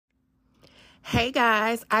Hey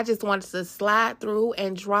guys, I just wanted to slide through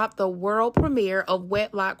and drop the world premiere of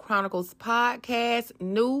Wedlock Chronicles podcast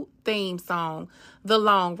new theme song, The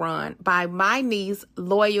Long Run, by my niece,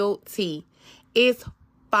 Loyalty. It's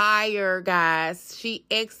fire, guys. She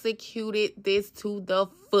executed this to the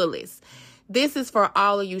fullest. This is for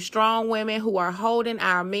all of you strong women who are holding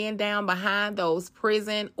our men down behind those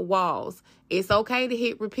prison walls. It's okay to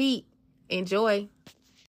hit repeat. Enjoy.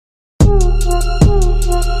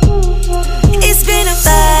 It's been a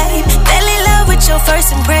vibe. Fell in love with your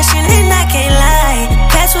first impression, and I can't lie.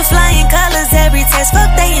 Catch with flying colors, every text,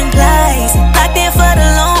 fuck they implies. Locked in for the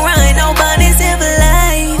long run, no bunnies ever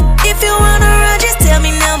lie. If you wanna run, just tell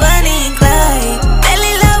me now, Bonnie and Clyde. Fell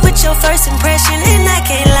in love with your first impression, and I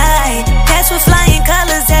can't lie. Catch with flying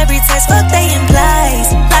colors, every text, fuck they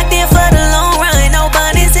implies. Locked in for the long run, no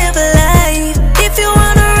bunnies ever lie. If you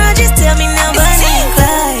wanna run, just tell me now, Bonnie and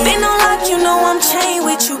Clyde. Been on lock, you know I'm chained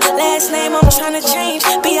with you. Last name I'm tryna change,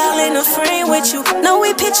 be all in the frame with you. Know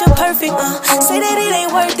we picture perfect, say that it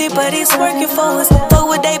ain't worth it, but it's working for us. But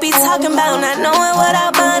what they be talking about, not knowing what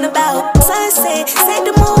I bond about. Sunset, set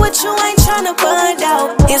the mood with you, ain't tryna bond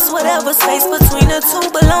out. It's whatever space between the two,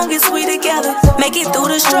 but long as we together. Make it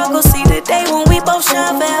through the struggle, see the day when we both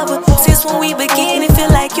shine forever. Since when we begin, it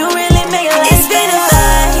feel like you really made it. It's been a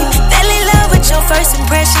vibe, fell in love with your first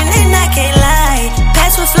impression, and I can't lie.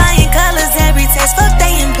 Patch with flying colors, every text, fuck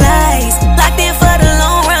they implies. Locked in for the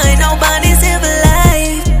long run, no bunnies ever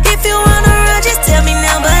lie. If you wanna run, just tell me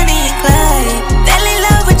now, Bonnie and Clyde. Fell in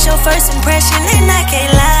love with your first impression, and I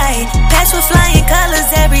can't lie. Patch with flying colors,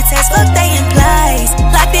 every text, fuck they implies.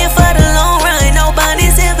 Locked in for the long run, no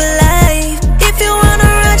bunnies ever lie. If you wanna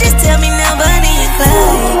run, just tell me now, Bonnie and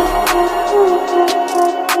Clyde.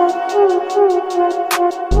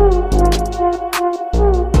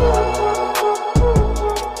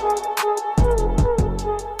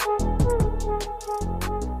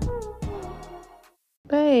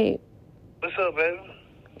 Babe, What's up, baby?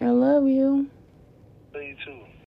 I love you. Love you too.